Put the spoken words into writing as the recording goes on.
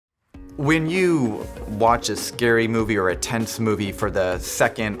When you watch a scary movie or a tense movie for the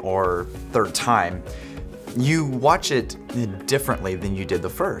second or third time, you watch it differently than you did the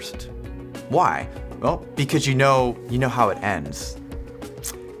first. Why? Well, because you know how it ends.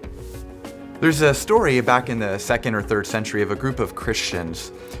 There's a story back in the 2nd or 3rd century of a group of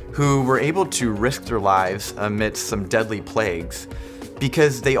Christians who were able to risk their lives amidst some deadly plagues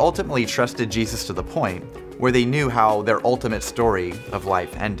because they ultimately trusted Jesus to the point where they knew how their ultimate story of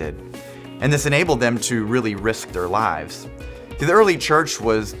life ended. And this enabled them to really risk their lives. The early church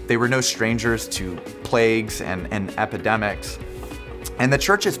they were no strangers to plagues and epidemics. And the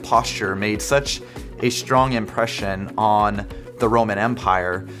church's posture made such a strong impression on the Roman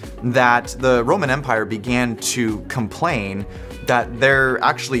Empire that the Roman Empire began to complain that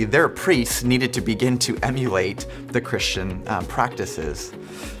their priests needed to begin to emulate the Christian practices.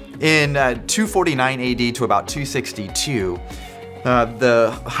 In 249 AD to about 262,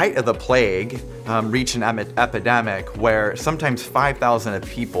 the height of the plague reached an epidemic where sometimes 5,000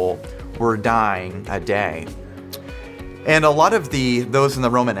 people were dying a day. And a lot of those in the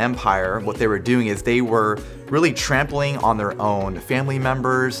Roman Empire, what they were doing is they were really trampling on their own family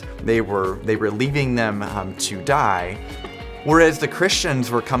members. They were leaving them to die, whereas the Christians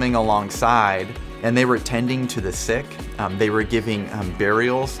were coming alongside and they were tending to the sick. They were giving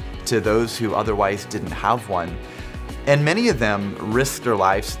burials to those who otherwise didn't have one. And many of them risked their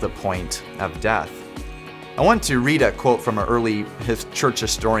lives to the point of death. I want to read a quote from an early church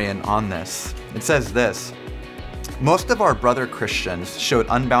historian on this. It says this: "Most of our brother Christians showed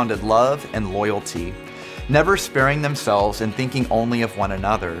unbounded love and loyalty, never sparing themselves and thinking only of one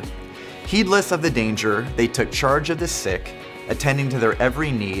another. Heedless of the danger, they took charge of the sick, attending to their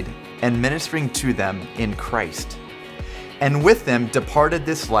every need and ministering to them in Christ. And with them departed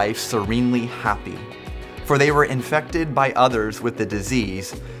this life serenely happy, for they were infected by others with the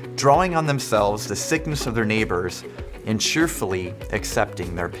disease, drawing on themselves the sickness of their neighbors and cheerfully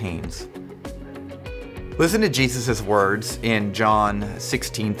accepting their pains." Listen to Jesus' words in John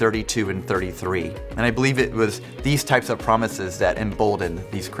 16:32 and 33. And I believe it was these types of promises that emboldened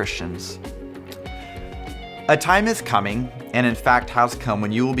these Christians. "A time is coming, and in fact has come,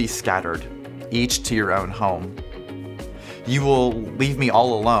 when you will be scattered, each to your own home. You will leave me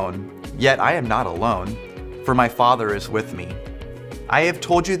all alone, yet I am not alone, for my Father is with me. I have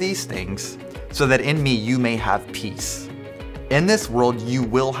told you these things, so that in me you may have peace. In this world you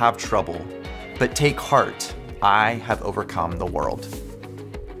will have trouble, but take heart, I have overcome the world."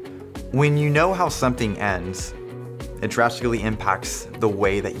 When you know how something ends, it drastically impacts the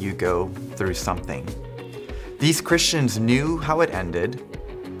way that you go through something. These Christians knew how it ended,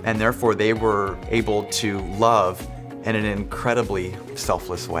 and therefore they were able to love in an incredibly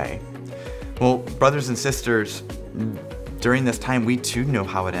selfless way. Well, brothers and sisters, during this time, we too know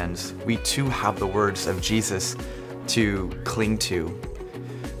how it ends. We too have the words of Jesus to cling to.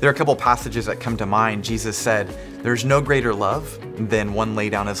 There are a couple passages that come to mind. Jesus said, "There's no greater love than one lay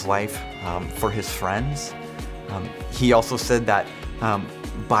down his life for his friends." He also said that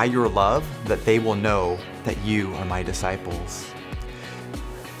by your love, that they will know that you are my disciples.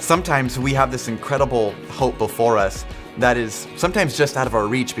 Sometimes we have this incredible hope before us that is sometimes just out of our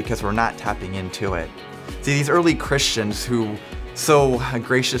reach because we're not tapping into it. See, these early Christians who so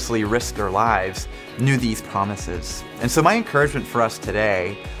graciously risked their lives knew these promises. And so my encouragement for us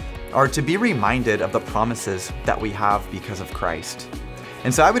today are to be reminded of the promises that we have because of Christ.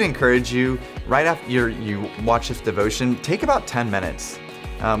 And so I would encourage you, right after you watch this devotion, take about 10 minutes,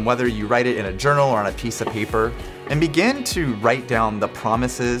 whether you write it in a journal or on a piece of paper, and begin to write down the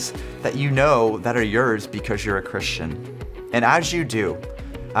promises that you know that are yours because you're a Christian. And as you do,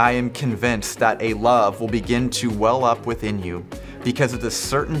 I am convinced that a love will begin to well up within you because of the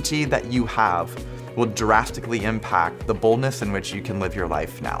certainty that you have will drastically impact the boldness in which you can live your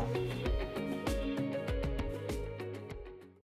life now.